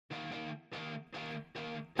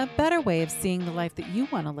a better way of seeing the life that you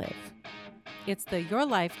want to live. It's the Your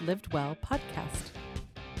Life Lived Well podcast.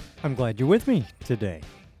 I'm glad you're with me today.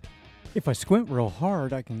 If I squint real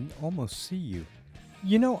hard, I can almost see you.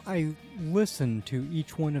 You know, I listen to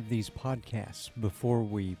each one of these podcasts before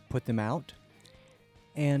we put them out.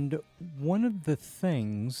 And one of the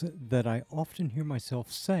things that I often hear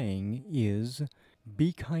myself saying is,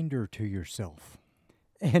 be kinder to yourself.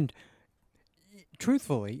 And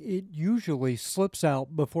truthfully, it usually slips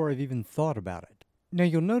out before I've even thought about it. Now,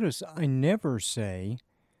 you'll notice I never say,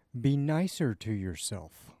 be nicer to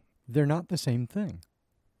yourself. They're not the same thing.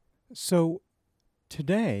 So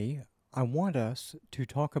today, I want us to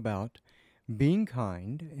talk about being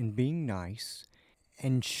kind and being nice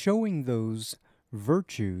and showing those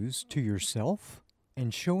virtues to yourself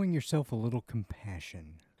and showing yourself a little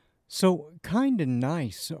compassion. So kind and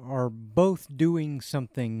nice are both doing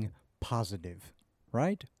something positive,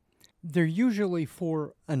 right? They're usually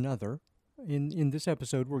for another. In this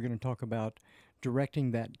episode, we're going to talk about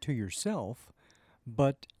directing that to yourself,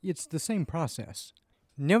 but it's the same process.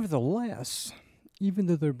 Nevertheless, even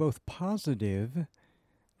though they're both positive,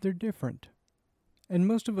 they're different. And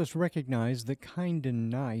most of us recognize that kind and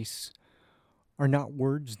nice are not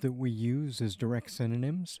words that we use as direct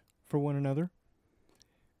synonyms for one another.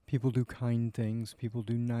 People do kind things, people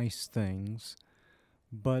do nice things,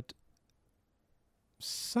 but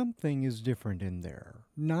something is different in there.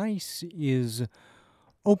 Nice is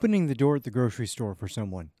opening the door at the grocery store for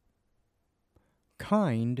someone.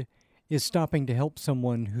 Kind is stopping to help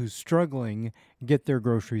someone who's struggling get their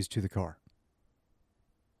groceries to the car.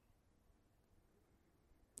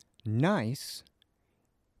 Nice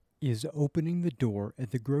is opening the door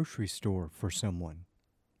at the grocery store for someone.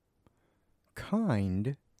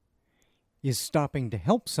 Kind is stopping to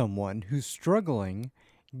help someone who's struggling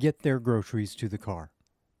get their groceries to the car.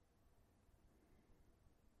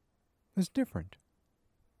 It's different.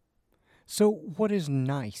 So what is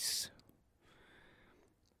nice?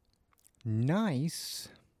 Nice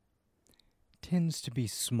tends to be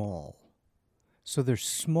small. So there's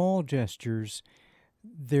small gestures.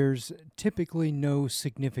 There's typically no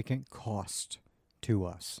significant cost to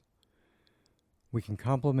us. We can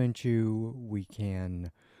compliment you. We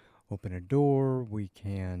can open a door. We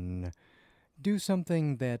can do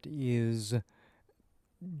something that is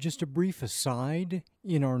just a brief aside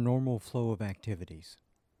in our normal flow of activities.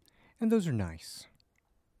 And those are nice.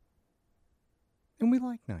 And we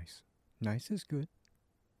like nice. Nice is good.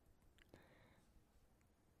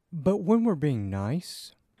 But when we're being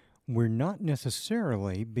nice, we're not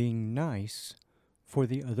necessarily being nice for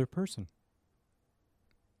the other person.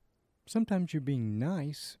 Sometimes you're being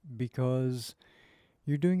nice because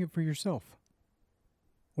you're doing it for yourself.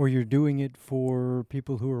 Or you're doing it for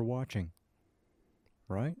people who are watching.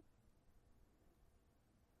 Right?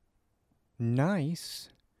 Nice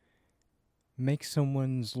makes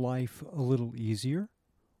someone's life a little easier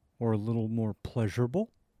or a little more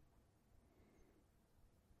pleasurable.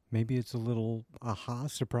 Maybe it's a little aha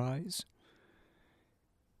surprise.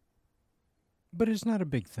 But it's not a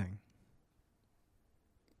big thing.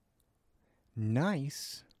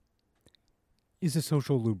 Nice is a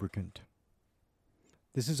social lubricant.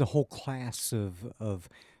 This is a whole class of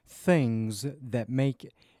things that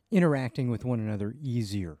make interacting with one another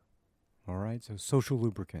easier. All right? So social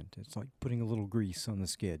lubricant. It's like putting a little grease on the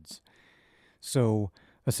skids. So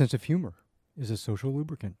a sense of humor is a social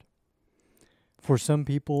lubricant. For some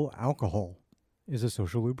people, alcohol is a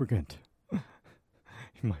social lubricant. You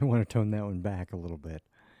might want to tone that one back a little bit.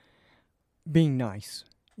 Being nice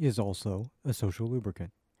is also a social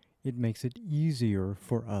lubricant. It makes it easier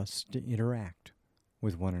for us to interact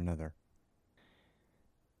with one another.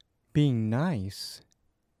 Being nice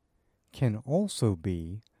can also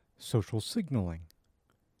be social signaling.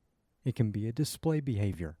 It can be a display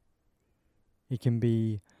behavior. It can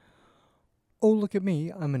be, oh, look at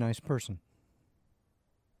me, I'm a nice person.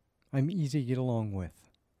 I'm easy to get along with.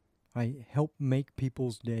 I help make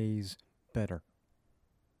people's days better.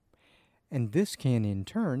 And this can in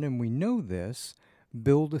turn, and we know this,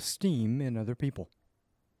 build esteem in other people.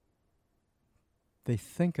 They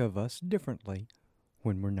think of us differently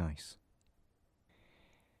when we're nice.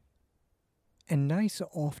 And nice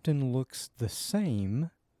often looks the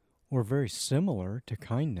same or very similar to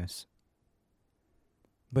kindness,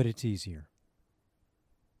 but it's easier.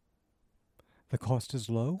 The cost is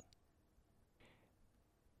low,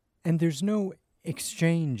 and there's no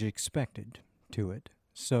exchange expected to it.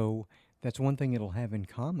 So that's one thing it'll have in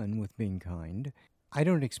common with being kind. I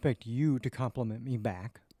don't expect you to compliment me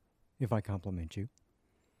back if I compliment you.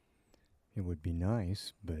 It would be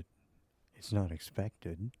nice, but it's not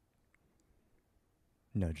expected.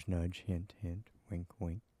 Nudge, nudge, hint, hint, wink,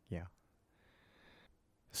 wink. Yeah.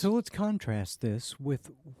 So let's contrast this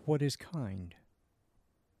with what is kind.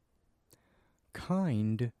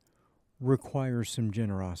 Kind requires some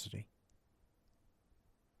generosity.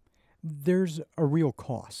 There's a real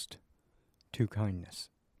cost to kindness.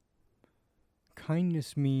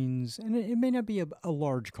 Kindness means, and it may not be a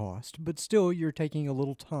large cost, but still you're taking a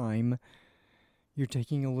little time, you're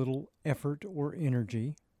taking a little effort or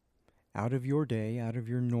energy out of your day, out of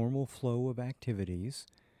your normal flow of activities,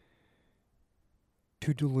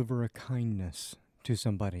 to deliver a kindness to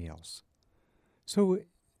somebody else. So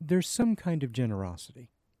there's some kind of generosity.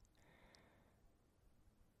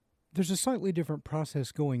 There's a slightly different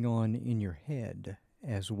process going on in your head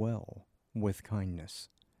as well with kindness.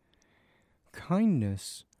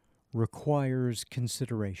 Kindness requires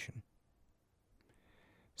consideration.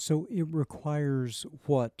 So it requires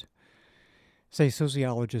what, say,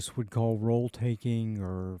 sociologists would call role-taking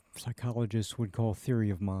or psychologists would call theory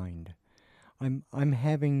of mind. I'm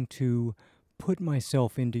having to put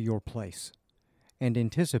myself into your place and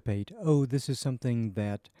anticipate, oh, this is something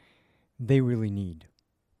that they really need.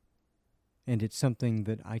 And it's something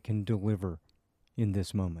that I can deliver in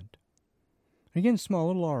this moment. Again, small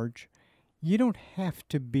or large, you don't have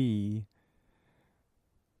to be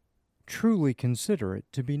truly considerate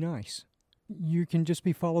to be nice. You can just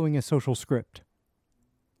be following a social script.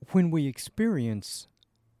 When we experience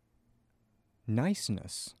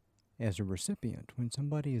niceness as a recipient, when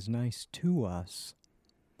somebody is nice to us,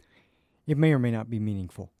 it may or may not be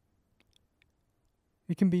meaningful.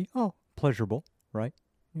 It can be, pleasurable, right?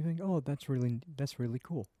 You think, that's really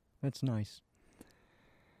cool. That's nice.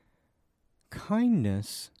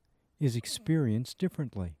 Kindness is experienced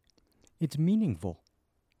differently. It's meaningful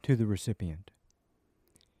to the recipient.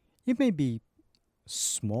 It may be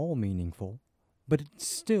small meaningful, but it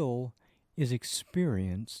still is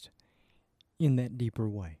experienced in that deeper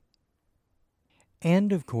way.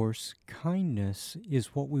 And of course, kindness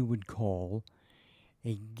is what we would call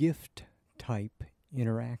a gift type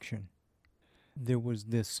interaction. There was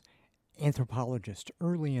this anthropologist,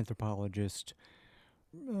 early anthropologist,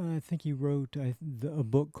 I think he wrote a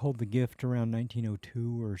book called The Gift around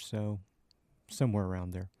 1902 or so, somewhere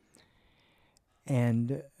around there.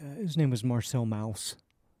 And his name was Marcel Mauss,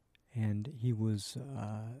 and he was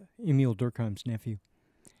Emile Durkheim's nephew.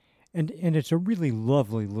 And it's a really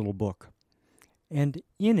lovely little book. And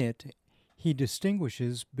in it, he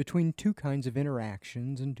distinguishes between two kinds of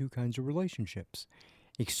interactions and two kinds of relationships,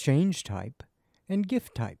 exchange type and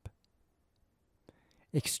gift type.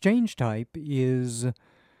 Exchange type is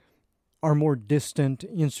our more distant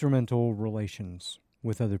instrumental relations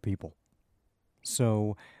with other people.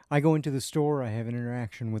 So I go into the store, I have an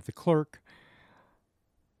interaction with the clerk,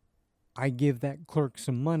 I give that clerk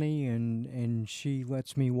some money, and she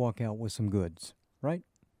lets me walk out with some goods, right?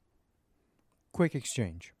 Quick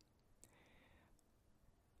exchange.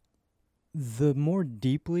 The more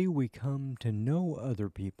deeply we come to know other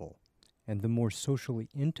people, and the more socially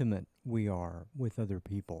intimate we are with other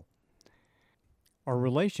people, our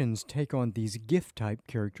relations take on these gift-type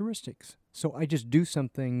characteristics. So I just do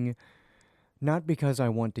something not because I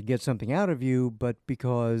want to get something out of you, but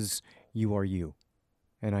because you are you,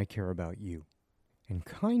 and I care about you. And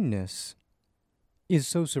kindness is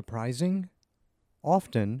so surprising,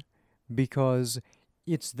 often, because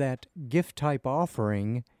it's that gift-type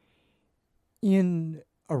offering in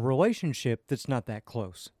a relationship that's not that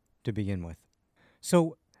close to begin with.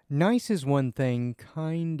 So nice is one thing,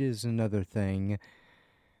 kind is another thing.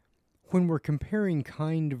 When we're comparing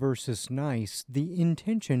kind versus nice, the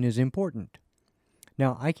intention is important.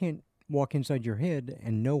 Now, I can't walk inside your head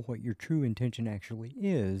and know what your true intention actually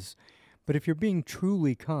is, but if you're being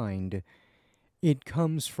truly kind, it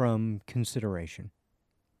comes from consideration.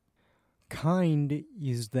 Kind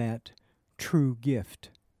is that true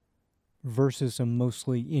gift versus a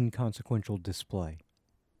mostly inconsequential display.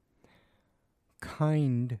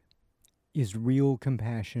 Kind is real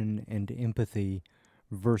compassion and empathy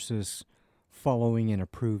versus following an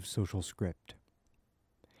approved social script.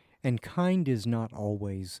 And kind is not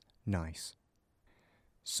always nice.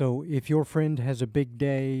 So if your friend has a big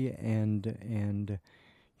day and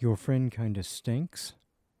your friend kind of stinks,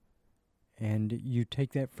 and you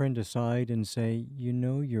take that friend aside and say,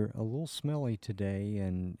 you're a little smelly today,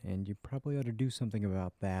 and you probably ought to do something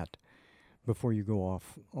about that before you go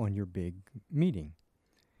off on your big meeting.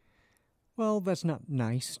 Well, that's not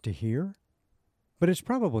nice to hear, but it's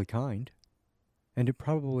probably kind, and it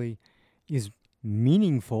probably is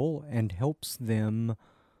meaningful and helps them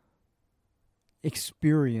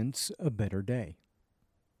experience a better day.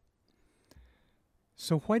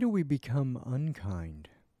 So why do we become unkind?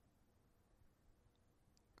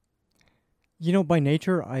 You know, by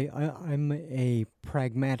nature, I'm a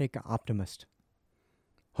pragmatic optimist.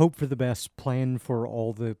 Hope for the best, plan for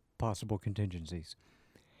all the possible contingencies.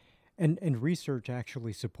 And research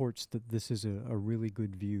actually supports that this is a really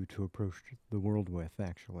good view to approach the world with,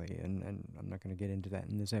 actually. And I'm not going to get into that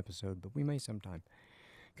in this episode, but we may sometime.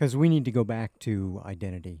 Because we need to go back to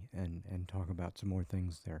identity and talk about some more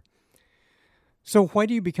things there. So why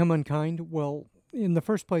do you become unkind? Well, in the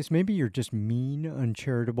first place, maybe you're just mean,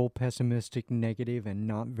 uncharitable, pessimistic, negative, and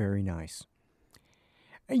not very nice.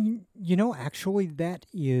 And you know, actually, that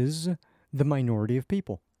is the minority of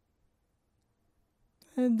people.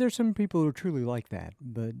 And there's some people who are truly like that,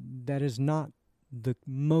 but that is not the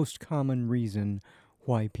most common reason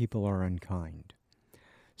why people are unkind.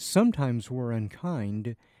 Sometimes we're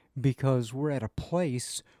unkind because we're at a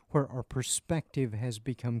place where our perspective has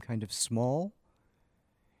become kind of small,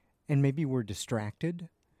 and maybe we're distracted,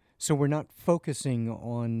 so we're not focusing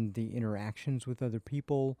on the interactions with other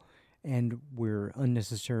people, and we're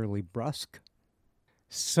unnecessarily brusque.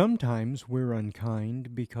 Sometimes we're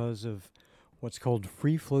unkind because of what's called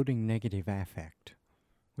free-floating negative affect,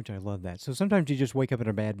 which I love that. So sometimes you just wake up in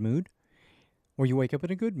a bad mood, or you wake up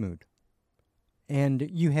in a good mood, and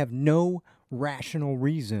you have no rational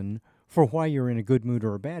reason for why you're in a good mood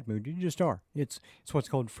or a bad mood. You just are. It's what's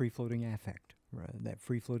called free-floating affect, right? That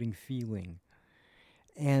free-floating feeling.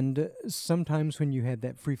 And sometimes when you have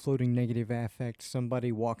that free-floating negative affect,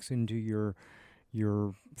 somebody walks into your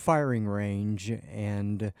firing range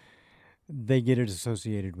and they get it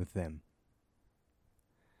associated with them.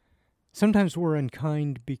 Sometimes we're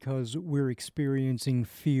unkind because we're experiencing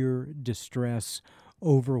fear, distress,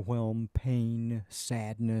 overwhelm, pain,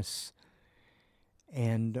 sadness,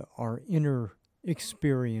 and our inner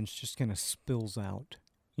experience just kind of spills out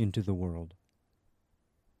into the world.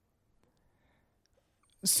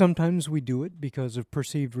 Sometimes we do it because of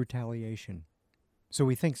perceived retaliation. So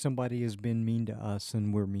we think somebody has been mean to us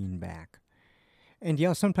and we're mean back. And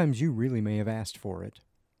yeah, sometimes you really may have asked for it,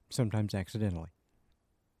 sometimes accidentally.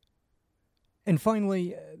 And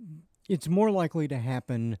finally, it's more likely to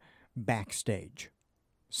happen backstage.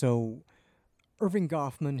 So Erving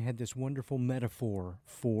Goffman had this wonderful metaphor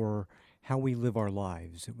for how we live our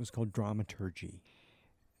lives. It was called dramaturgy.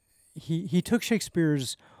 He took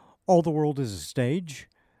Shakespeare's "all the world is a stage"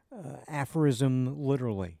 aphorism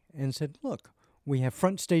literally and said, look, we have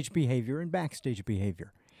front stage behavior and backstage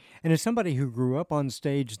behavior. And as somebody who grew up on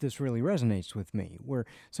stage, this really resonates with me, where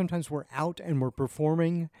sometimes we're out and we're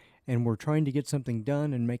performing and we're trying to get something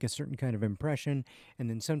done and make a certain kind of impression, and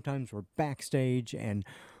then sometimes we're backstage and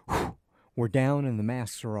we're down and the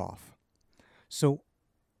masks are off. So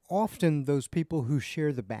often those people who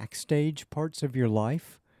share the backstage parts of your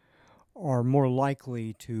life are more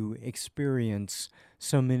likely to experience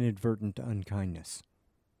some inadvertent unkindness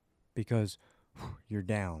because you're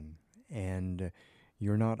down and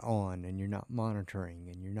you're not on and you're not monitoring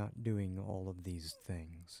and you're not doing all of these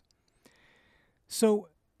things. So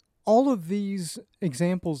all of these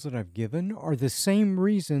examples that I've given are the same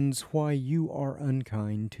reasons why you are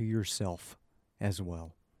unkind to yourself as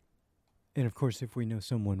well. And of course, if we know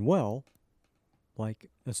someone well, like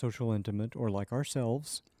a social intimate or like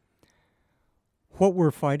ourselves, what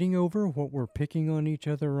we're fighting over, what we're picking on each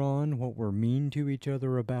other on, what we're mean to each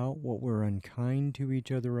other about, what we're unkind to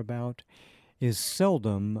each other about, is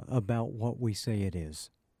seldom about what we say it is.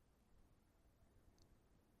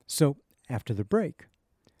 So, after the break,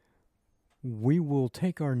 we will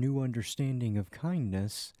take our new understanding of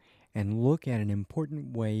kindness and look at an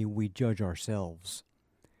important way we judge ourselves: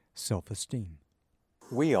 self-esteem.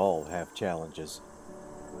 We all have challenges.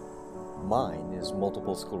 Mine is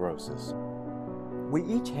multiple sclerosis. We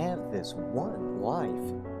each have this one life,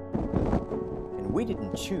 and we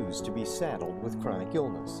didn't choose to be saddled with chronic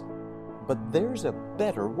illness. But there's a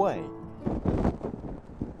better way.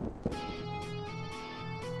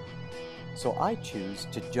 So I choose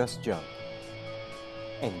to just jump.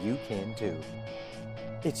 And you can too.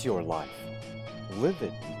 It's your life. Live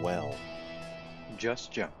it well.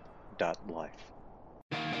 JustJump.life.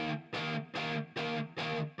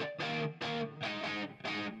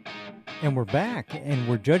 And we're back, and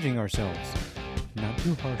we're judging ourselves. Not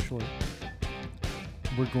too harshly.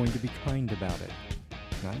 We're going to be kind about it.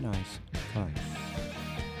 Not nice, kind.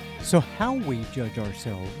 So how we judge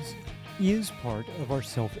ourselves is part of our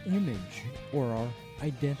self-image or our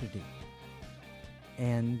identity.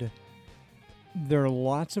 And there are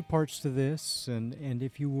lots of parts to this, and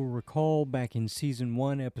if you will recall back in Season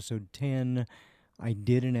 1, Episode 10, I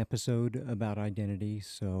did an episode about identity,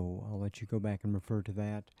 so I'll let you go back and refer to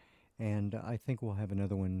that. and I think we'll have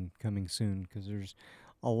another one coming soon because there's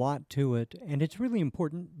a lot to it, and it's really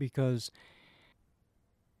important because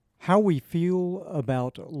how we feel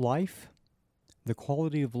about life, the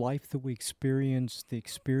quality of life that we experience, the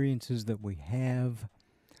experiences that we have,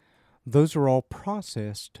 those are all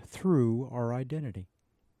processed through our identity.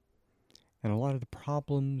 And a lot of the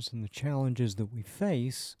problems and the challenges that we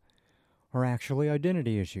face are actually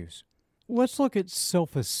identity issues. Let's look at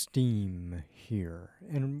self-esteem here,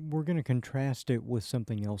 and we're going to contrast it with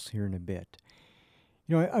something else here in a bit.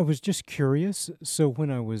 I was just curious, so when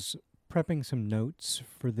I was prepping some notes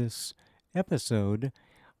for this episode,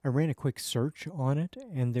 I ran a quick search on it,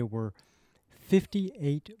 and there were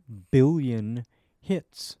 58 billion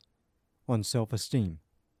hits on self-esteem.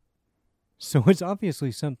 So it's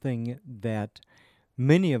obviously something that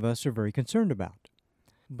many of us are very concerned about.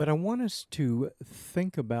 But I want us to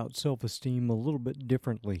think about self-esteem a little bit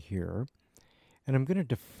differently here, and I'm going to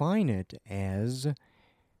define it as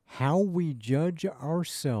how we judge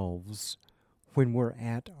ourselves when we're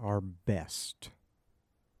at our best.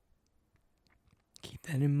 Keep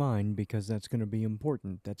that in mind because that's going to be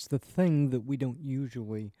important. That's the thing that we don't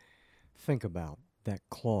usually think about, that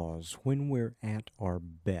clause, when we're at our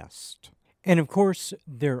best. And of course,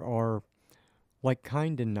 there are like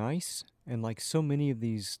kind and nice, and like so many of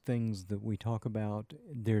these things that we talk about,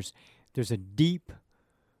 there's a deep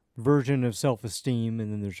version of self-esteem,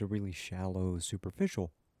 and then there's a really shallow,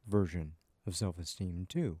 superficial version of self-esteem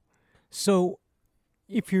too. So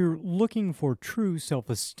if you're looking for true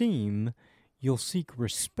self-esteem, you'll seek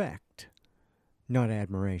respect, not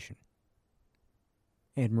admiration.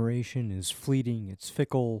 Admiration is fleeting, it's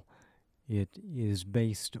fickle, it is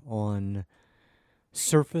based on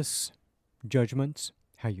surface judgments,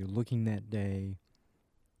 how you're looking that day,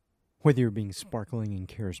 whether you're being sparkling and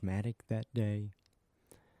charismatic that day.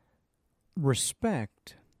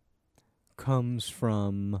 Respect comes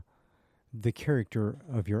from the character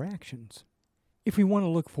of your actions. If we want to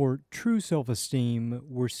look for true self-esteem,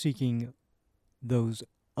 we're seeking those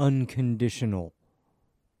unconditional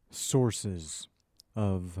sources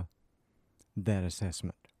of that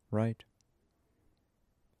assessment, right?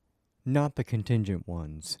 Not the contingent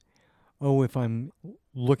ones. Oh, if I'm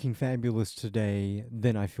looking fabulous today,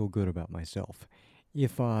 then I feel good about myself.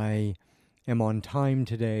 If I am on time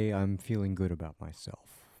today, I'm feeling good about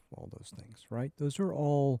myself. All those things, right? Those are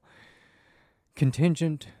all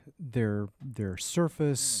contingent, they're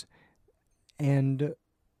surface, and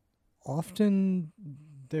often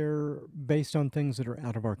they're based on things that are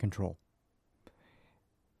out of our control.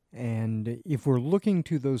 And if we're looking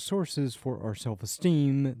to those sources for our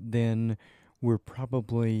self-esteem, then we're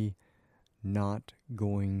probably not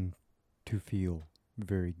going to feel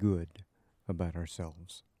very good about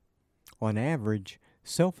ourselves. On average,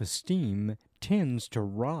 self-esteem tends to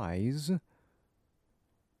rise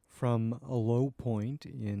from a low point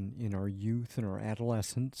in our youth and our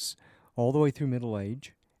adolescence all the way through middle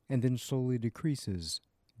age, and then slowly decreases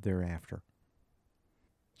thereafter.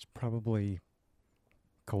 It's probably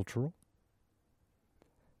cultural.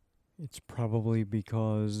 It's probably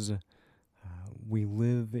because we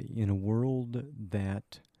live in a world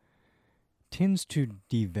that tends to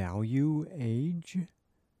devalue age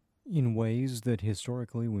in ways that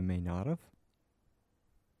historically we may not have.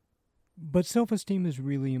 But self-esteem is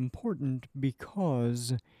really important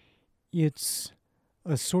because it's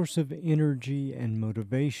a source of energy and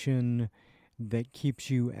motivation that keeps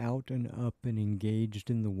you out and up and engaged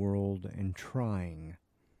in the world and trying.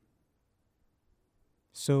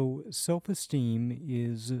 So self-esteem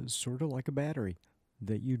is sort of like a battery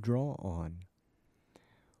that you draw on.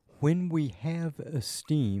 When we have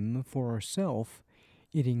esteem for ourselves,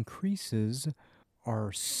 it increases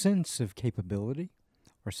our sense of capability,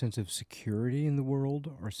 our sense of security in the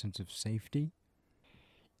world, our sense of safety.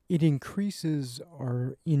 It increases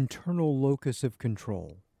our internal locus of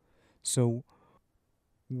control. So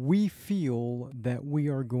we feel that we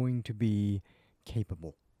are going to be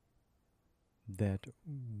capable, that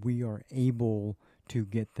we are able to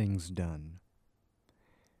get things done.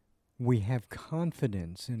 We have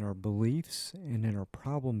confidence in our beliefs and in our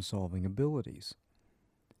problem-solving abilities.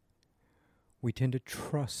 We tend to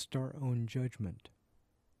trust our own judgment.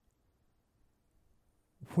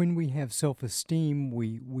 When we have self-esteem,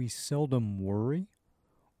 we seldom worry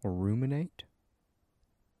or ruminate.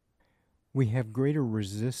 We have greater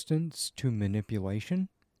resistance to manipulation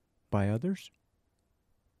by others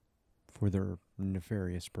for their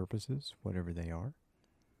nefarious purposes, whatever they are.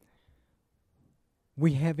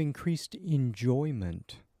 We have increased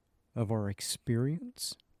enjoyment of our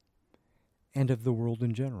experience and of the world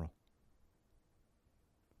in general.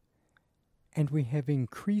 And we have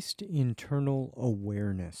increased internal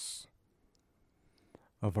awareness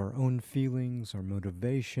of our own feelings, our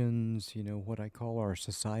motivations, what I call our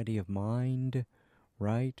society of mind,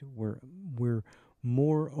 right? We're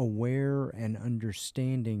more aware and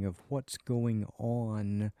understanding of what's going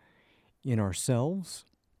on in ourselves.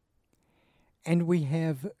 And we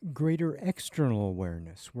have greater external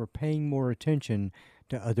awareness. We're paying more attention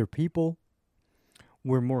to other people.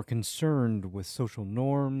 We're more concerned with social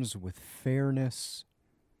norms, with fairness.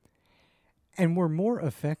 And we're more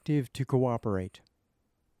effective to cooperate.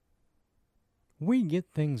 We get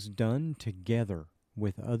things done together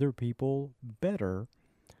with other people better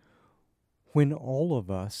when all of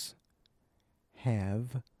us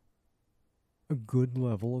have a good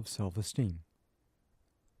level of self-esteem.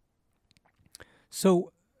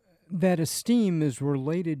 So that esteem is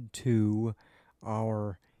related to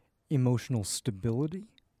our emotional stability.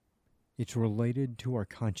 It's related to our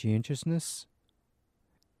conscientiousness.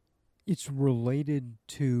 It's related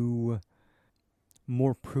to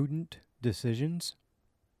more prudent decisions.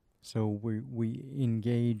 So we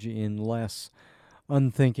engage in less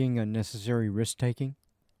unthinking, unnecessary risk-taking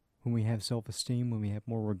when we have self-esteem, when we have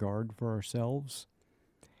more regard for ourselves.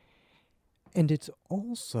 And it's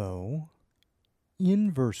also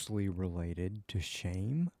inversely related to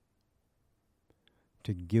shame,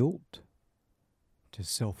 to guilt, to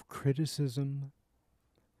self-criticism,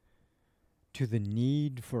 to the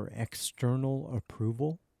need for external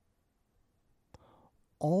approval.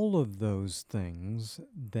 All of those things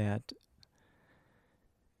that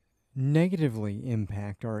negatively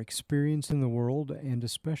impact our experience in the world and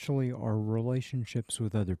especially our relationships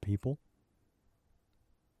with other people.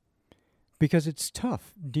 Because it's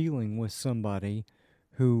tough dealing with somebody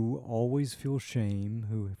who always feels shame,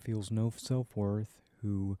 who feels no self-worth,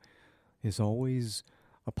 who is always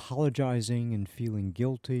apologizing and feeling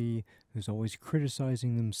guilty, who's always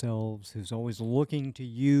criticizing themselves, who's always looking to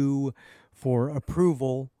you for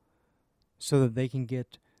approval so that they can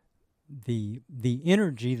get the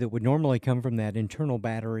energy that would normally come from that internal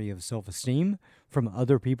battery of self-esteem from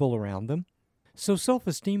other people around them. So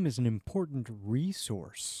self-esteem is an important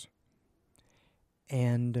resource.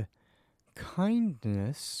 And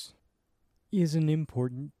kindness is an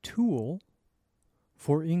important tool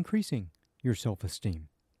for increasing your self-esteem.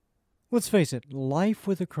 Let's face it, life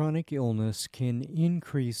with a chronic illness can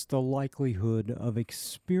increase the likelihood of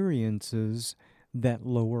experiences that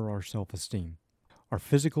lower our self-esteem. Our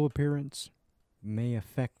physical appearance may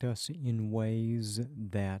affect us in ways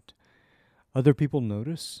that other people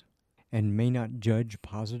notice and may not judge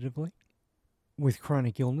positively. With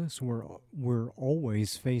chronic illness, we're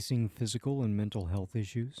always facing physical and mental health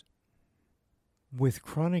issues. With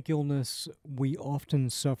chronic illness, we often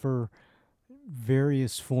suffer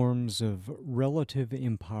various forms of relative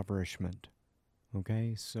impoverishment.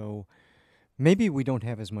 Okay, so maybe we don't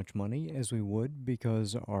have as much money as we would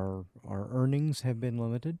because our earnings have been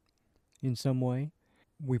limited in some way.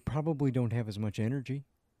 We probably don't have as much energy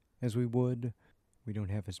as we would. We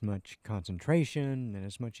don't have as much concentration and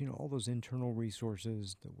as much, all those internal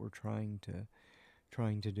resources that we're trying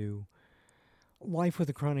to do. Life with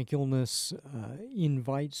a chronic illness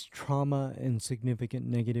invites trauma and significant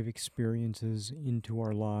negative experiences into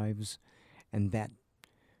our lives, and that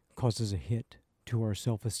causes a hit to our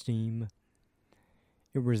self-esteem.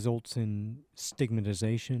 It results in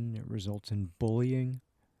stigmatization. It results in bullying.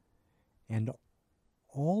 And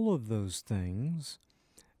all of those things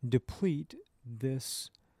deplete this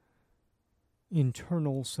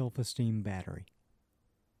internal self-esteem battery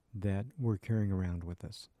that we're carrying around with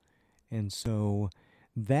us. And so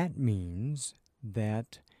that means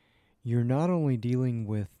that you're not only dealing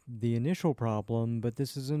with the initial problem, but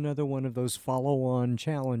this is another one of those follow-on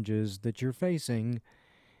challenges that you're facing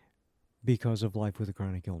because of life with a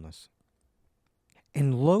chronic illness.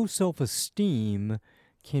 And low self-esteem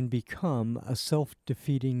can become a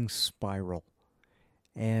self-defeating spiral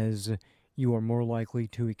as you are more likely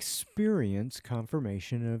to experience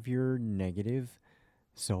confirmation of your negative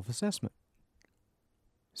self-assessment.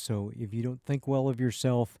 So if you don't think well of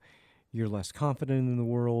yourself, you're less confident in the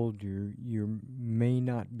world, you may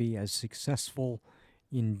not be as successful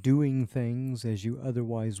in doing things as you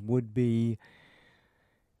otherwise would be,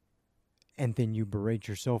 and then you berate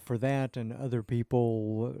yourself for that, and other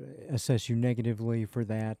people assess you negatively for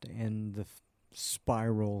that, and the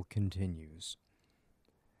spiral continues.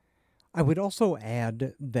 I would also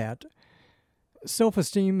add that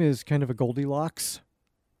self-esteem is kind of a Goldilocks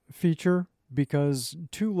feature, because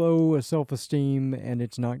too low a self-esteem and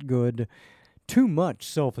it's not good. Too much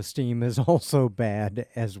self-esteem is also bad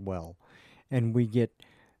as well. And we get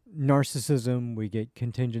narcissism, we get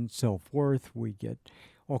contingent self-worth, we get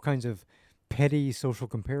all kinds of petty social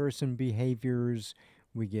comparison behaviors,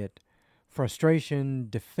 we get frustration,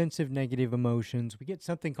 defensive negative emotions, we get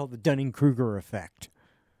something called the Dunning-Kruger effect,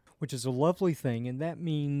 which is a lovely thing, and that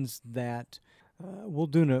means that we'll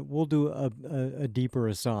do a deeper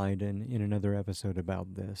aside in another episode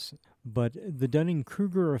about this. But the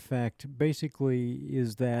Dunning-Kruger effect basically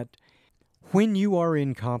is that when you are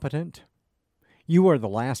incompetent, you are the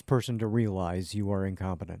last person to realize you are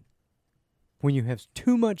incompetent. When you have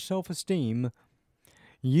too much self-esteem,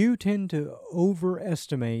 you tend to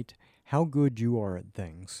overestimate how good you are at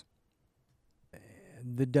things.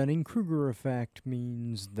 The Dunning-Kruger effect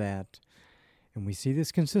means that, and we see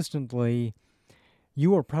this consistently,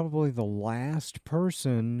 you are probably the last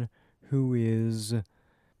person who is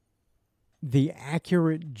the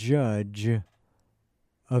accurate judge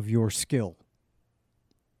of your skill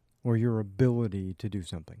or your ability to do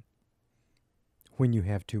something when you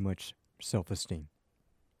have too much self-esteem.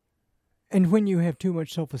 And when you have too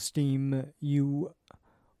much self-esteem, you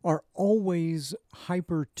are always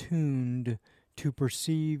hyper-tuned to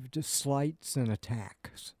perceived slights and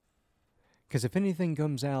attacks. Because if anything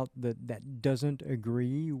comes out that doesn't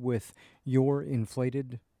agree with your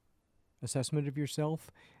inflated assessment of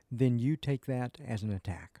yourself, then you take that as an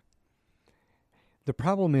attack. The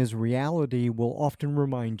problem is reality will often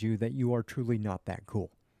remind you that you are truly not that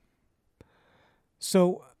cool.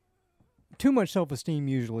 So, too much self-esteem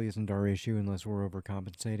usually isn't our issue unless we're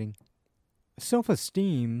overcompensating.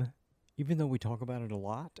 Self-esteem, even though we talk about it a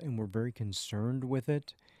lot and we're very concerned with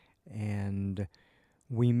it, and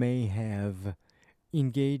we may have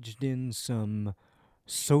engaged in some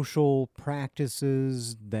social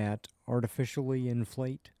practices that artificially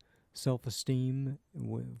inflate self-esteem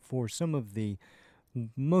for some of the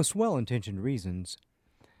most well-intentioned reasons,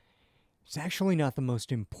 it's actually not the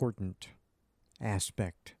most important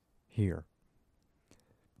aspect here.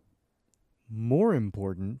 More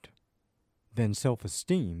important than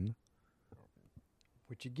self-esteem,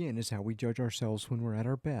 which again is how we judge ourselves when we're at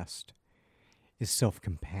our best, is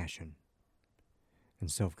self-compassion. And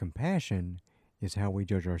self-compassion is how we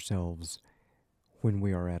judge ourselves when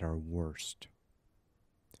we are at our worst,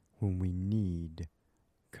 when we need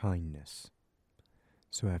kindness.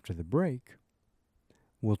 So after the break,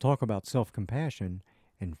 we'll talk about self-compassion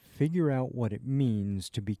and figure out what it means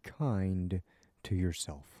to be kind to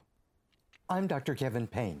yourself. I'm Dr. Kevin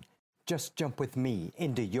Payne. Just jump with me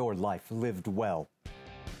into your life lived well.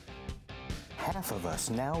 Half of us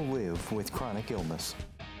now live with chronic illness.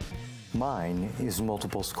 Mine is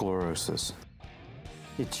multiple sclerosis.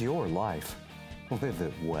 It's your life. Live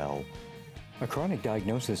it well. A chronic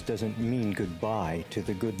diagnosis doesn't mean goodbye to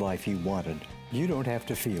the good life you wanted. You don't have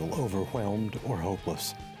to feel overwhelmed or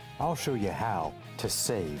hopeless. I'll show you how to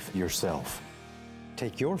save yourself.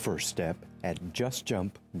 Take your first step at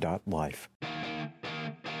justjump.life.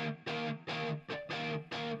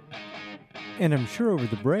 And I'm sure over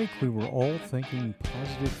the break we were all thinking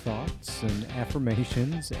positive thoughts and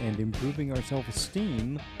affirmations and improving our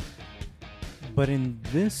self-esteem. But in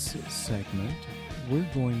this segment, we're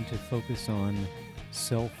going to focus on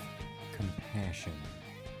self-compassion.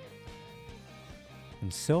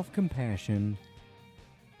 And self-compassion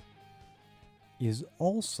is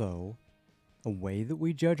also a way that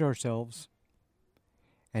we judge ourselves,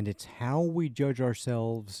 and it's how we judge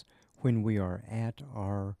ourselves when we are at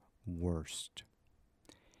our worst.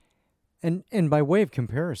 And by way of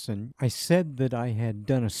comparison, I said that I had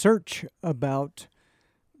done a search about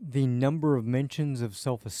the number of mentions of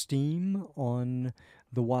self-esteem on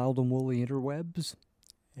the wild and woolly interwebs,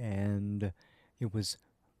 and it was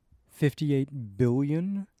 58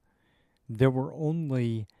 billion. There were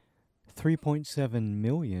only 3.7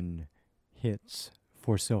 million hits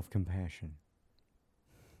for self-compassion,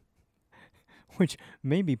 which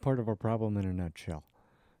may be part of our problem in a nutshell,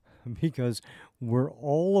 because we're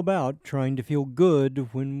all about trying to feel good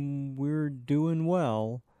when we're doing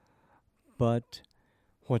well, but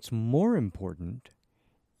what's more important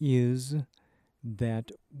is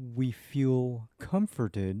that we feel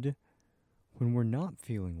comforted when we're not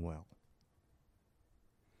feeling well.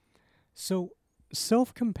 So,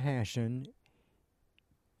 self-compassion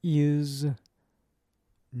is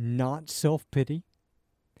not self-pity.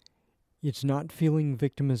 It's not feeling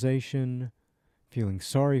victimization, feeling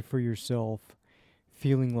sorry for yourself,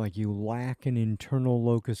 feeling like you lack an internal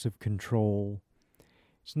locus of control.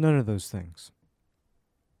 It's none of those things.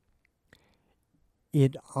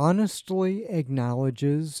 It honestly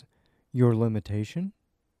acknowledges your limitation,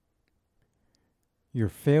 your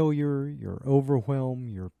failure, your overwhelm,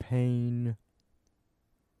 your pain.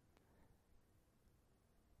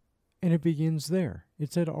 And it begins there.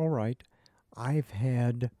 It said, all right, I've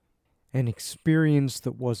had an experience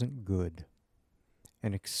that wasn't good,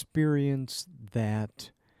 an experience that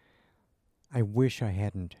I wish I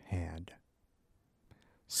hadn't had.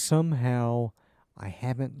 Somehow I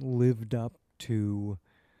haven't lived up to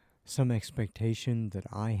some expectation that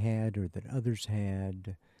I had or that others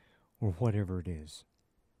had, or whatever it is.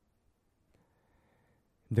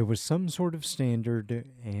 There was some sort of standard,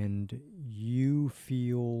 and you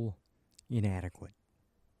feel inadequate.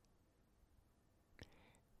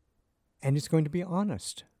 And it's going to be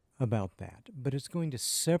honest about that, but it's going to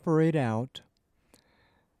separate out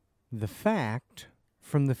the fact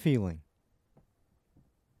from the feeling.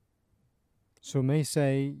 So it may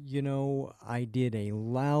say, I did a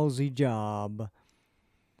lousy job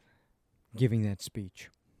giving that speech,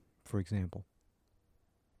 for example.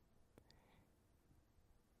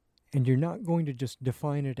 And you're not going to just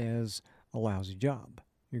define it as a lousy job.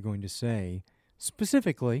 You're going to say,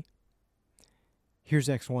 specifically, here's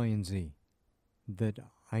X, Y, and Z that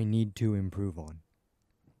I need to improve on.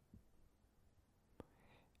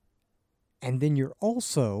 And then you're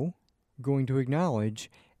also going to acknowledge,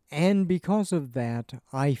 and because of that,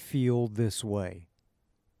 I feel this way.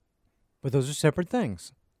 But those are separate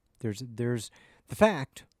things. There's the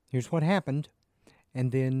fact, here's what happened,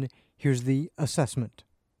 and then here's the assessment.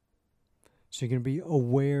 So you're going to be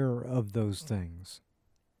aware of those things.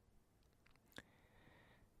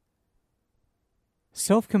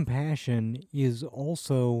 Self-compassion is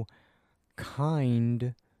also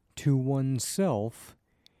kind to oneself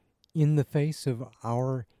in the face of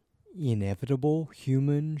our inevitable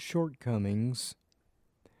human shortcomings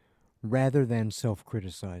rather than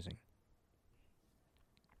self-criticizing.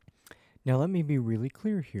 Now let me be really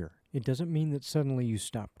clear here. It doesn't mean that suddenly you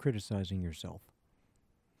stop criticizing yourself.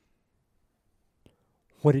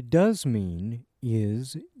 What it does mean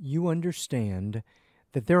is you understand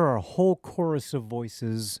that there are a whole chorus of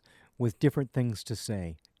voices with different things to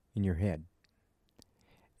say in your head.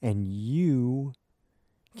 And you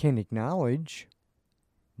can acknowledge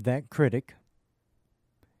that critic,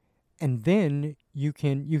 and then you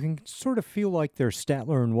can sort of feel like they're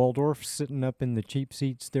Statler and Waldorf sitting up in the cheap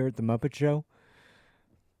seats there at the Muppet Show,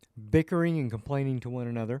 bickering and complaining to one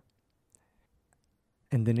another,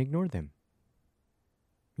 and then ignore them.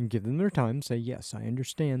 And give them their time, say, yes, I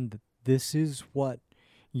understand that this is what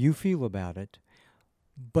you feel about it,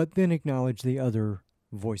 but then acknowledge the other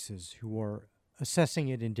voices who are assessing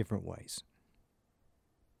it in different ways.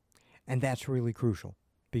 And that's really crucial,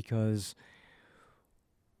 because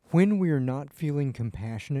when we are not feeling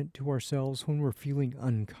compassionate to ourselves, when we're feeling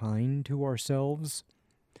unkind to ourselves,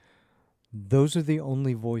 those are the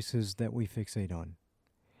only voices that we fixate on.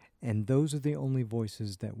 And those are the only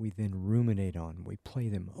voices that we then ruminate on. We play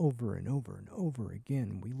them over and over and over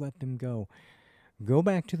again. We let them go. Go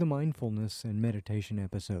back to the mindfulness and meditation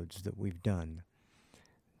episodes that we've done.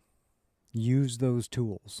 Use those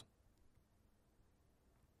tools.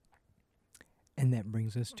 And that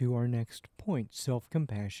brings us to our next point.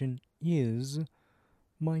 Self-compassion is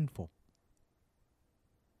mindful.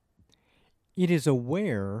 It is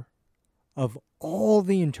aware of all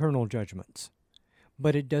the internal judgments,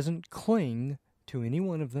 but it doesn't cling to any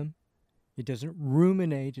one of them. It doesn't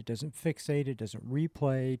ruminate, it doesn't fixate, it doesn't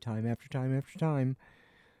replay time after time after time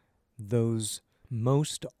those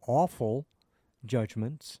most awful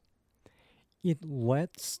judgments. It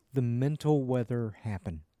lets the mental weather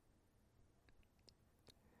happen.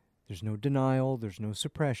 There's no denial, there's no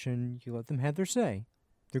suppression. You let them have their say.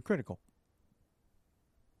 They're critical.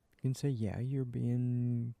 You can say, yeah, you're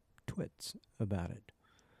being twits about it.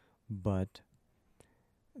 But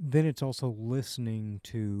then it's also listening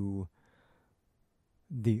to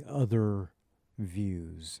the other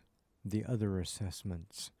views, the other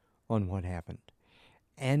assessments on what happened.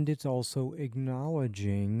 And it's also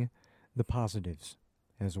acknowledging the positives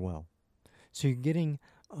as well. So you're getting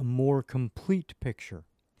a more complete picture.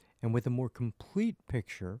 And with a more complete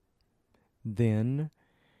picture, then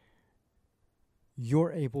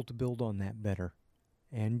you're able to build on that better.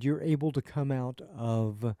 And you're able to come out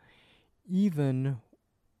of even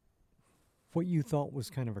what you thought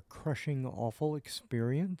was kind of a crushing, awful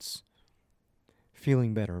experience,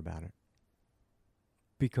 feeling better about it.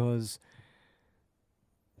 Because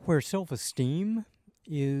where self-esteem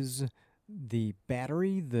is the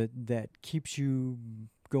battery that keeps you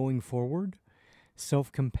going forward,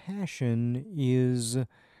 self-compassion is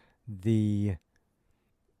the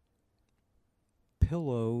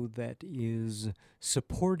pillow that is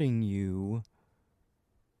supporting you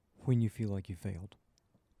when you feel like you failed.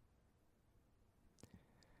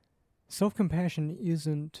 Self-compassion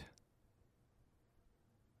isn't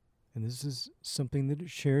and this is something that it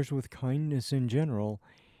shares with kindness in general,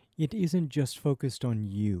 it isn't just focused on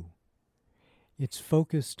you. It's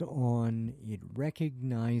focused on, it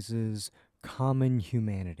recognizes common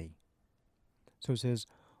humanity. So it says,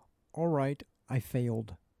 all right, I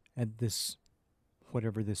failed at this,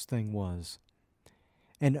 whatever this thing was.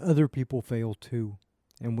 And other people fail too.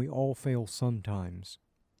 And we all fail sometimes.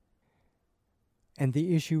 And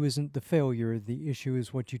the issue isn't the failure, the issue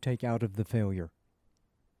is what you take out of the failure.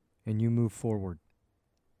 And you move forward.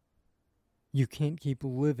 You can't keep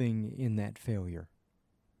living in that failure.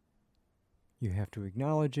 You have to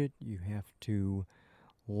acknowledge it, you have to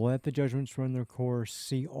let the judgments run their course,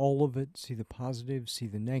 see all of it, see the positive, see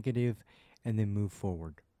the negative, and then move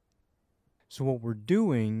forward. So what we're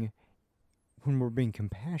doing when we're being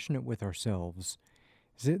compassionate with ourselves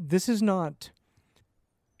is that this is not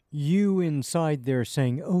you inside there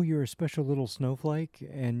saying, oh, you're a special little snowflake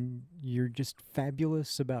and you're just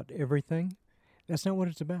fabulous about everything. That's not what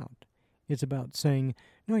it's about. It's about saying,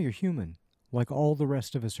 no, you're human, like all the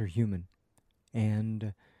rest of us are human.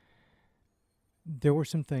 And there were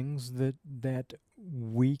some things that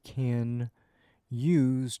we can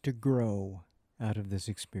use to grow out of this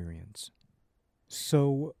experience.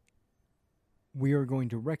 So we are going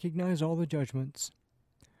to recognize all the judgments.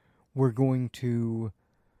 We're going to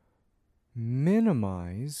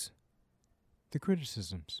minimize the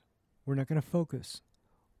criticisms. We're not going to focus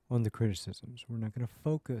on the criticisms. We're not going to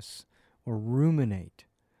focus or ruminate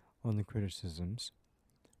on the criticisms.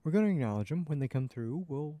 We're going to acknowledge them. When they come through,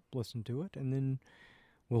 we'll listen to it, and then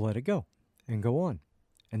we'll let it go and go on.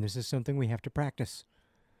 And this is something we have to practice.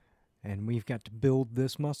 And we've got to build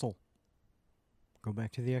this muscle. Go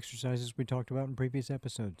back to the exercises we talked about in previous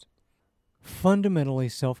episodes. Fundamentally,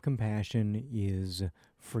 self-compassion is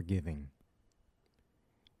forgiving.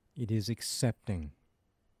 It is accepting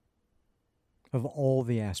of all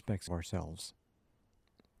the aspects of ourselves.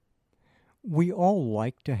 We all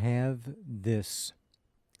like to have this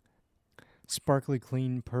sparkly,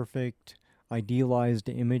 clean, perfect, idealized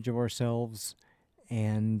image of ourselves,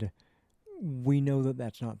 and we know that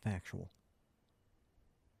that's not factual.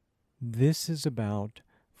 This is about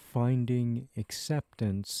finding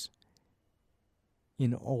acceptance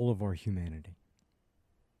in all of our humanity.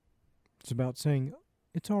 It's about saying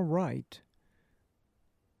it's all right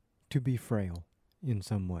to be frail in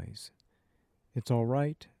some ways. It's all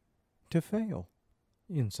right to fail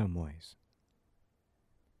in some ways.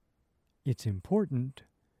 It's important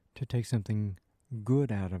to take something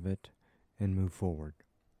good out of it and move forward.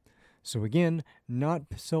 So again, not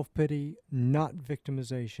self-pity, not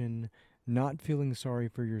victimization, not feeling sorry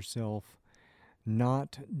for yourself,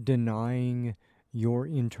 not denying your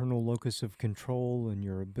internal locus of control and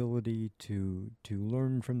your ability to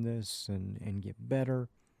learn from this and get better.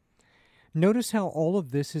 Notice how all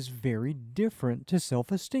of this is very different to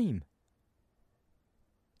self-esteem.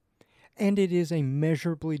 And it is a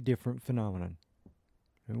measurably different phenomenon.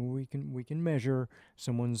 We can measure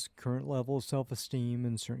someone's current level of self-esteem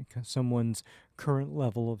and someone's current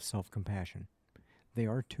level of self-compassion. They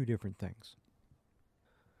are two different things.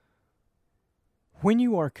 When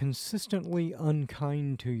you are consistently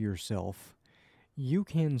unkind to yourself, you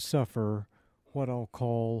can suffer what I'll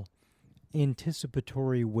call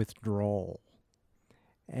anticipatory withdrawal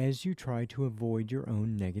as you try to avoid your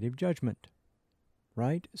own negative judgment.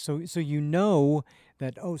 Right? So you know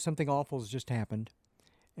that, oh, something awful has just happened,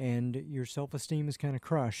 and your self-esteem is kind of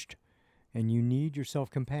crushed, and you need your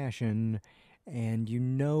self-compassion, and you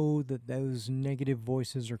know that those negative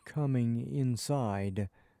voices are coming inside,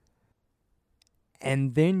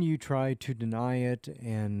 and then you try to deny it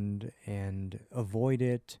and avoid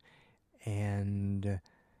it and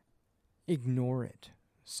ignore it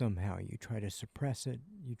somehow. You try to suppress it,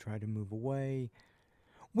 you try to move away.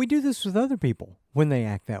 We do this with other people when they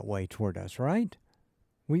act that way toward us, right?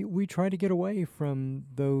 We try to get away from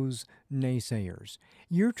those naysayers.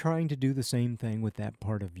 You're trying to do the same thing with that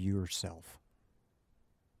part of yourself.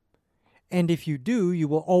 And if you do, you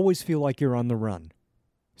will always feel like you're on the run.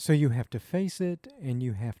 So you have to face it and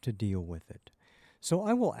you have to deal with it. So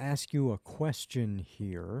I will ask you a question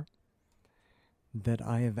here that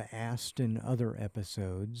I have asked in other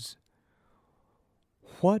episodes.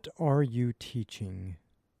 What are you teaching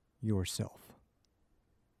yourself?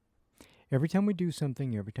 Every time we do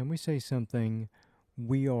something, every time we say something,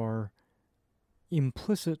 we are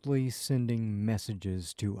implicitly sending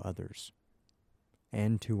messages to others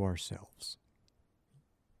and to ourselves.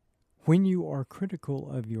 When you are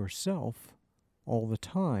critical of yourself all the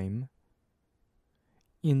time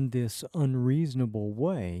in this unreasonable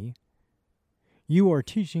way, you are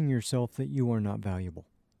teaching yourself that you are not valuable.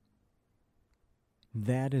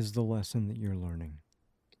 That is the lesson that you're learning.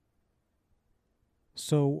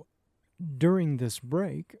 So during this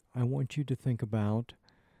break, I want you to think about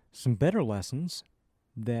some better lessons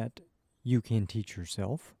that you can teach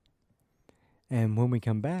yourself. And when we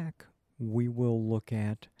come back, we will look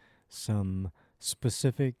at some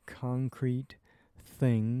specific, concrete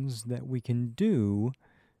things that we can do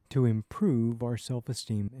to improve our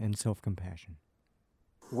self-esteem and self-compassion.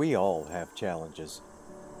 We all have challenges.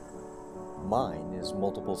 Mine is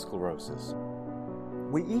multiple sclerosis.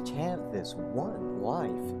 We each have this one life,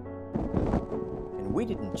 and we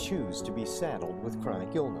didn't choose to be saddled with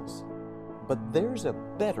chronic illness. But there's a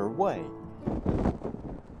better way.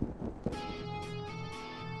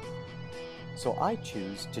 So I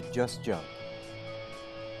choose to just jump.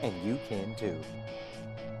 And you can too.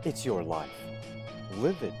 It's your life.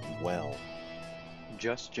 Live it well.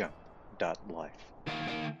 JustJump.life.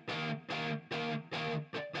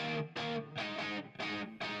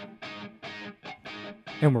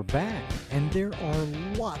 And we're back, and there are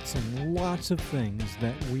lots and lots of things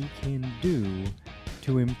that we can do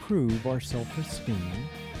to improve our self-esteem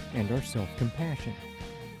and our self-compassion.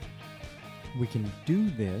 We can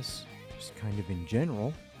do this, just kind of in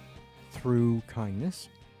general, through kindness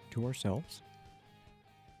to ourselves,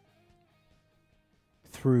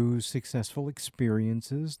 through successful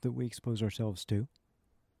experiences that we expose ourselves to.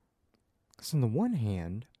 Because on the one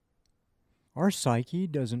hand, our psyche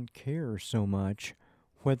doesn't care so much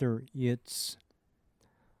whether it's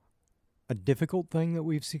a difficult thing that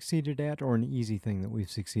we've succeeded at or an easy thing that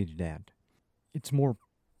we've succeeded at. It's more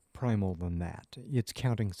primal than that. It's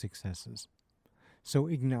counting successes. So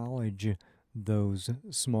acknowledge those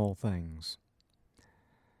small things.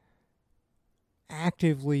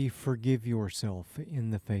 Actively forgive yourself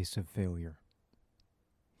in the face of failure.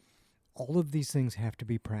 All of these things have to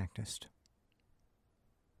be practiced.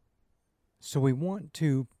 So we want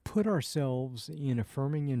to put ourselves in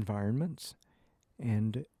affirming environments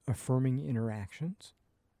and affirming interactions.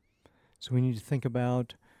 So we need to think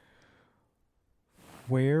about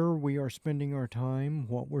where we are spending our time,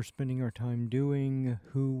 what we're spending our time doing,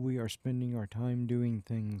 who we are spending our time doing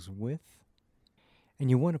things with. And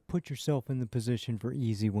you want to put yourself in the position for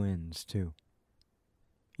easy wins, too.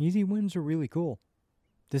 Easy wins are really cool.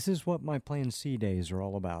 This is what my Plan C days are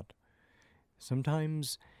all about.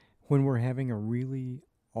 Sometimes when we're having a really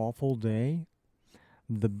awful day,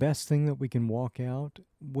 the best thing that we can walk out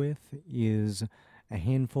with is a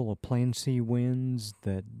handful of Plan C wins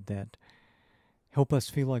that help us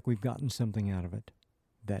feel like we've gotten something out of it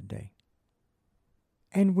that day.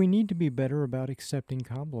 And we need to be better about accepting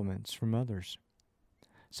compliments from others.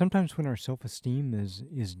 Sometimes when our self-esteem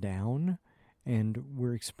is down and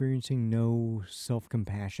we're experiencing no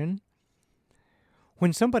self-compassion,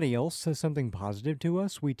 when somebody else says something positive to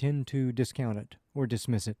us, we tend to discount it or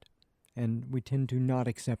dismiss it, and we tend to not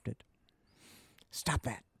accept it. Stop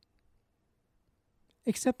that.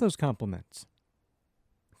 Accept those compliments.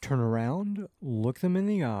 Turn around, look them in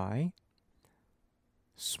the eye,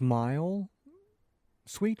 smile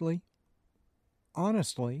sweetly,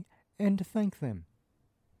 honestly, and thank them.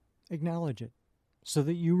 Acknowledge it so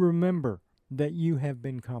that you remember that you have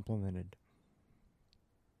been complimented.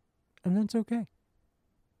 And that's okay.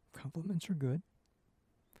 Compliments are good.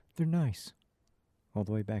 They're nice. All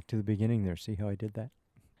the way back to the beginning there. See how I did that?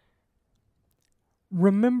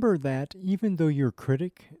 Remember that even though your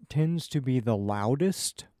critic tends to be the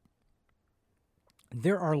loudest,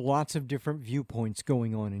 there are lots of different viewpoints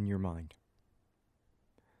going on in your mind.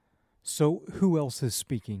 So who else is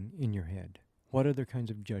speaking in your head? What other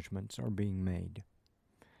kinds of judgments are being made?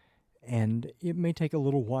 And it may take a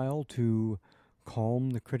little while to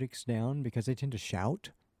calm the critics down because they tend to shout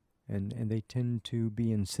and they tend to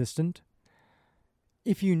be insistent.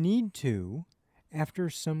 If you need to, after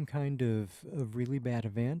some kind of really bad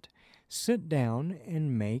event, sit down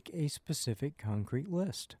and make a specific concrete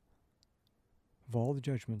list of all the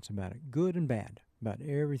judgments about it, good and bad, about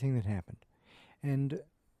everything that happened. And,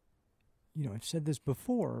 I've said this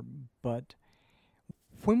before, but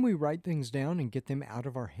when we write things down and get them out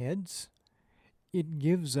of our heads, it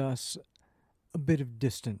gives us a bit of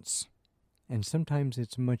distance. And sometimes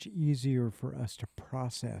it's much easier for us to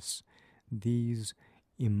process these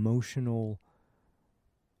emotional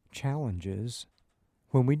challenges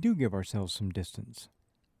when we do give ourselves some distance.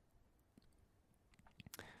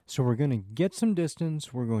 So we're going to get some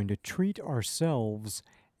distance. We're going to treat ourselves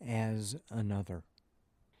as another.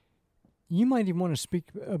 You might even want to speak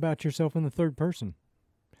about yourself in the third person.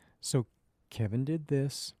 So Kevin did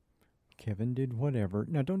this. Kevin did whatever.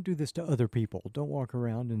 Now, don't do this to other people. Don't walk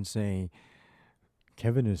around and say,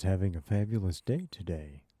 Kevin is having a fabulous day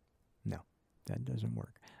today. No, that doesn't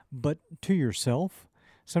work. But to yourself,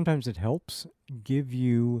 sometimes it helps give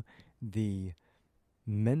you the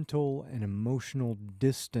mental and emotional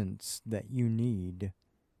distance that you need.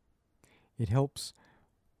 It helps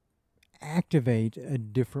activate a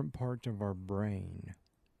different part of our brain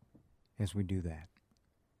as we do that.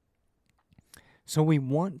 So we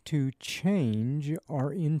want to change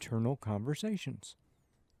our internal conversations.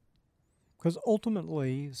 Because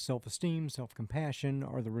ultimately, self-esteem, self-compassion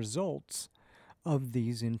are the results of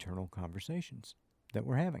these internal conversations that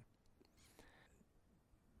we're having.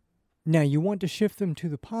 Now, you want to shift them to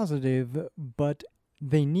the positive, but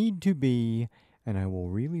they need to be, and I will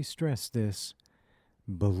really stress this,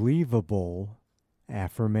 believable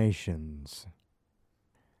affirmations.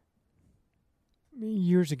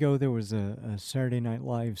 Years ago, there was a Saturday Night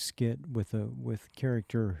Live skit with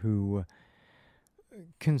character who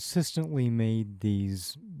consistently made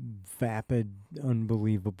these vapid,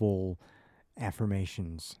 unbelievable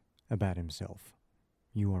affirmations about himself.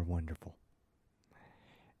 You are wonderful.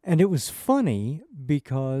 And it was funny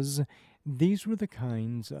because these were the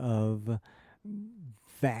kinds of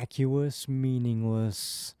vacuous,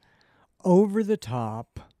 meaningless,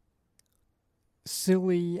 over-the-top,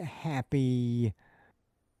 silly, happy,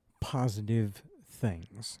 positive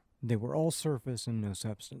things. They were all surface and no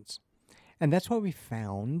substance. And that's why we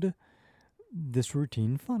found this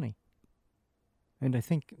routine funny. And I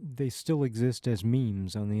think they still exist as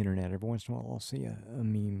memes on the internet. Every once in a while I'll see a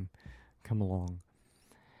meme come along.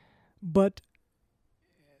 But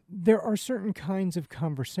there are certain kinds of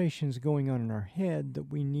conversations going on in our head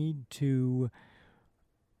that we need to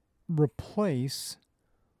replace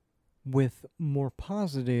with more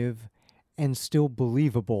positive and still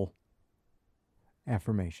believable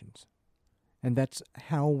affirmations. And that's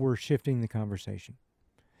how we're shifting the conversation.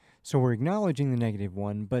 So we're acknowledging the negative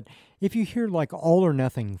one, but if you hear like all or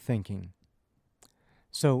nothing thinking,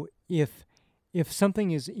 so if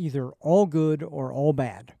something is either all good or all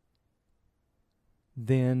bad,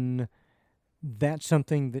 then that's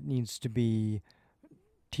something that needs to be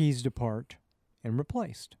teased apart and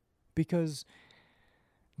replaced, because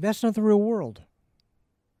that's not the real world.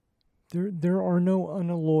 There are no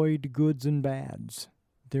unalloyed goods and bads.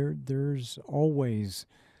 There's always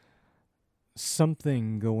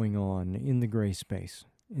something going on in the gray space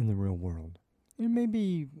in the real world. It may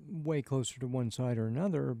be way closer to one side or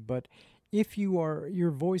another, but if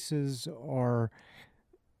your voices are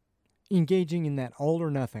engaging in that all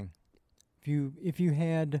or nothing, if you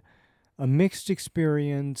had a mixed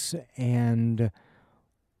experience and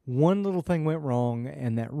one little thing went wrong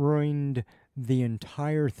and that ruined the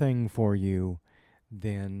entire thing for you,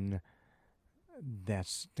 then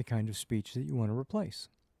that's the kind of speech that you want to replace.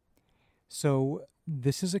 So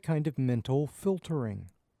this is a kind of mental filtering.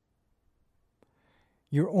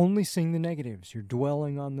 You're only seeing the negatives. You're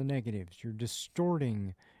dwelling on the negatives. You're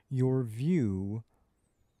distorting your view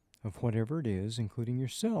of whatever it is, including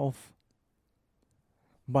yourself,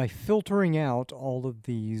 by filtering out all of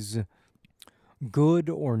these good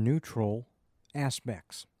or neutral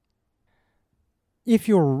aspects. If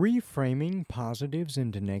you're reframing positives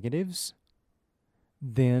into negatives,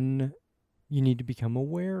 then you need to become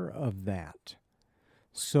aware of that.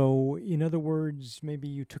 So, in other words, maybe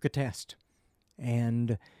you took a test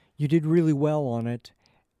and you did really well on it,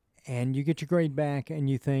 and you get your grade back and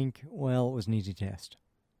you think, well, it was an easy test.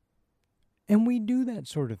 And we do that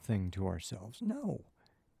sort of thing to ourselves. No.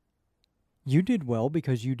 You did well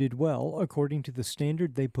because you did well according to the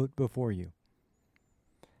standard they put before you.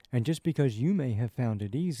 And just because you may have found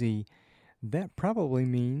it easy, that probably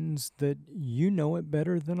means that you know it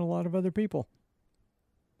better than a lot of other people,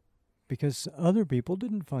 because other people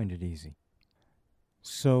didn't find it easy.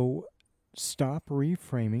 So stop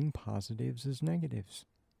reframing positives as negatives.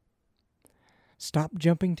 Stop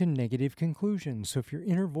jumping to negative conclusions. So if your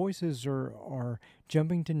inner voices are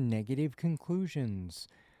jumping to negative conclusions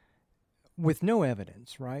with no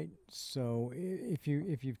evidence, right? So if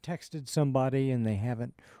you've texted somebody and they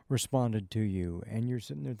haven't responded to you, and you're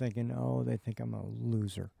sitting there thinking, oh, they think I'm a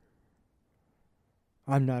loser,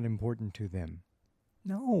 I'm not important to them.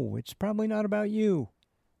 No, it's probably not about you.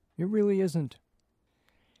 It really isn't.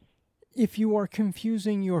 If you are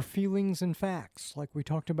confusing your feelings and facts, like we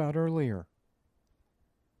talked about earlier,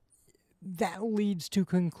 that leads to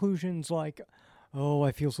conclusions like, oh,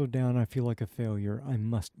 I feel so down, I feel like a failure, I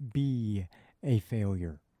must be a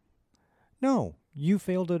failure. No, you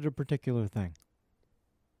failed at a particular thing.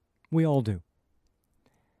 We all do.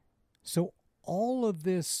 So all of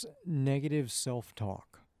this negative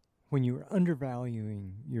self-talk, when you're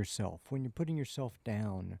undervaluing yourself, when you're putting yourself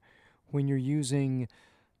down, when you're using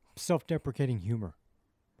self-deprecating humor,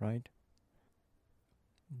 right?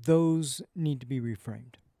 those need to be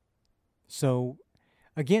reframed. So,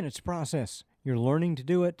 again, it's a process. You're learning to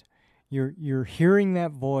do it. You're hearing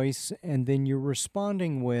that voice, and then you're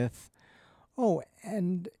responding with, oh,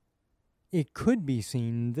 and it could be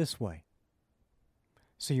seen this way.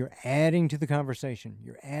 So you're adding to the conversation.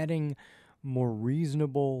 You're adding more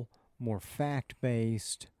reasonable, more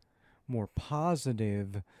fact-based, more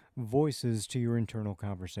positive voices to your internal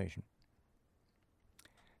conversation.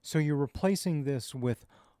 So you're replacing this with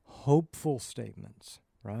hopeful statements,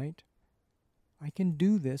 right? I can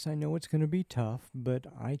do this. I know it's going to be tough, but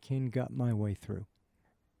I can gut my way through.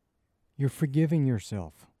 You're forgiving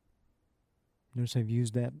yourself. Notice I've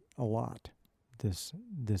used that a lot this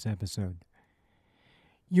episode.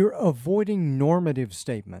 You're avoiding normative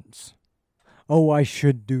statements. Oh, I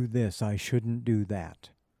should do this. I shouldn't do that.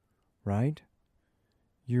 Right?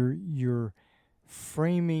 You're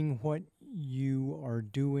framing what you are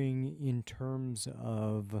doing in terms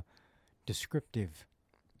of descriptive,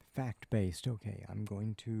 fact-based. Okay, I'm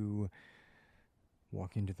going to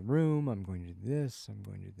walk into the room. I'm going to do this. I'm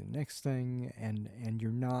going to do the next thing. And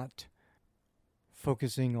you're not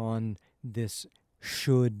focusing on this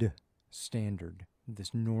should standard,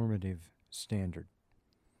 this normative standard.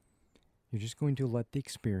 You're just going to let the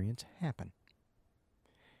experience happen.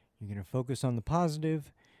 You're going to focus on the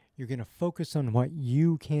positive. You're going to focus on what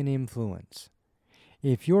you can influence.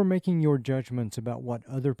 If you're making your judgments about what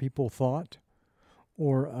other people thought,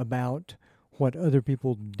 or about what other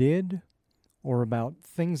people did, or about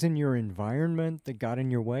things in your environment that got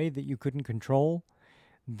in your way that you couldn't control,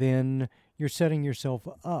 then you're setting yourself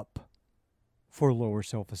up for lower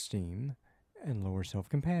self-esteem and lower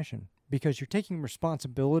self-compassion, because you're taking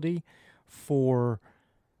responsibility for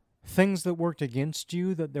things that worked against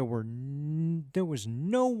you that there was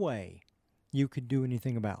no way you could do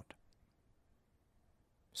anything about.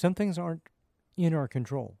 Some things aren't in our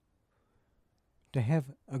control. To have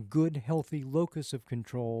a good, healthy locus of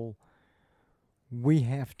control, we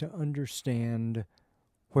have to understand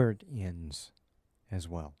where it ends as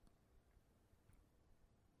well.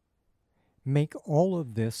 Make all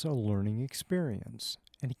of this a learning experience.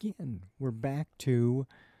 And again, we're back to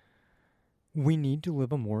we need to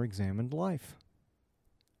live a more examined life.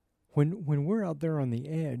 When we're out there on the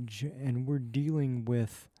edge and we're dealing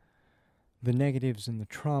with the negatives and the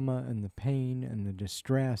trauma and the pain and the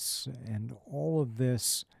distress and all of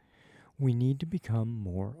this, we need to become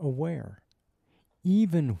more aware,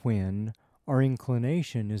 even when our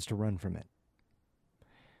inclination is to run from it.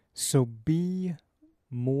 So be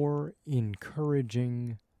more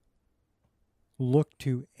encouraging. Look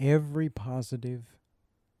to every positive.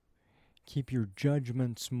 Keep your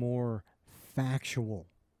judgments more factual.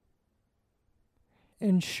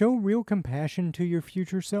 And show real compassion to your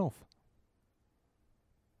future self.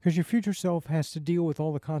 Because your future self has to deal with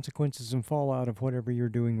all the consequences and fallout of whatever you're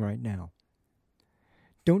doing right now.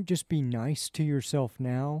 Don't just be nice to yourself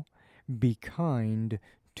now. Be kind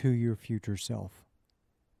to your future self.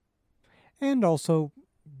 And also,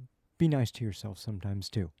 be nice to yourself sometimes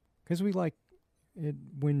too. Because we like it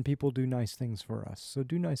when people do nice things for us. So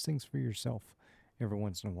do nice things for yourself every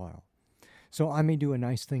once in a while. So I may do a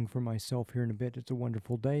nice thing for myself here in a bit. It's a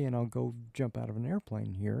wonderful day, and I'll go jump out of an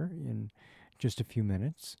airplane here in just a few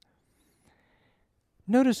minutes.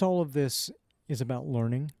 Notice all of this is about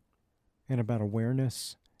learning and about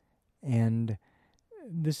awareness, and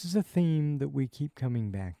this is a theme that we keep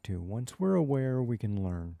coming back to. Once we're aware, we can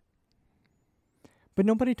learn. But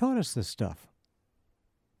nobody taught us this stuff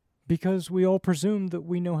because we all presume that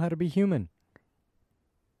we know how to be human.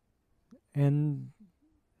 And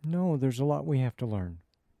no, there's a lot we have to learn.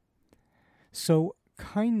 So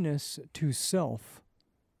kindness to self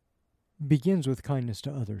begins with kindness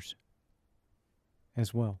to others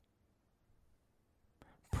as well.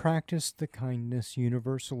 Practice the kindness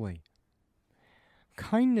universally.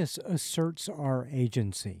 Kindness asserts our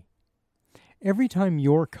agency. Every time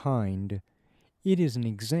you're kind, it is an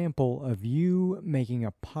example of you making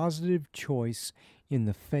a positive choice in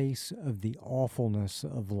the face of the awfulness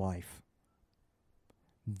of life.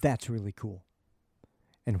 That's really cool.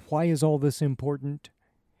 And why is all this important?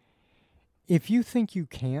 If you think you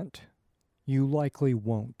can't, you likely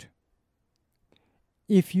won't.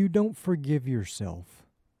 If you don't forgive yourself,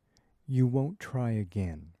 you won't try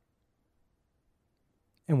again.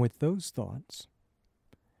 And with those thoughts,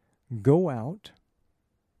 go out,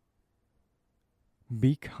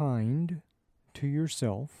 be kind to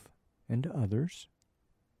yourself and others,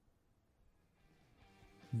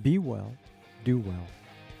 be well, do well,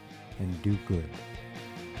 and do good.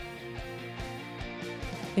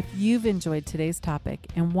 If you've enjoyed today's topic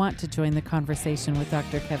and want to join the conversation with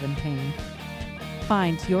Dr. Kevin Payne,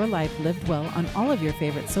 Find Your Life Lived Well on all of your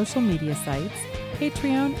favorite social media sites,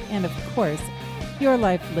 Patreon, and of course,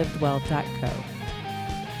 yourlifelivedwell.co.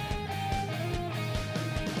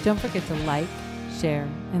 Don't forget to like, share,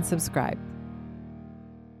 and subscribe.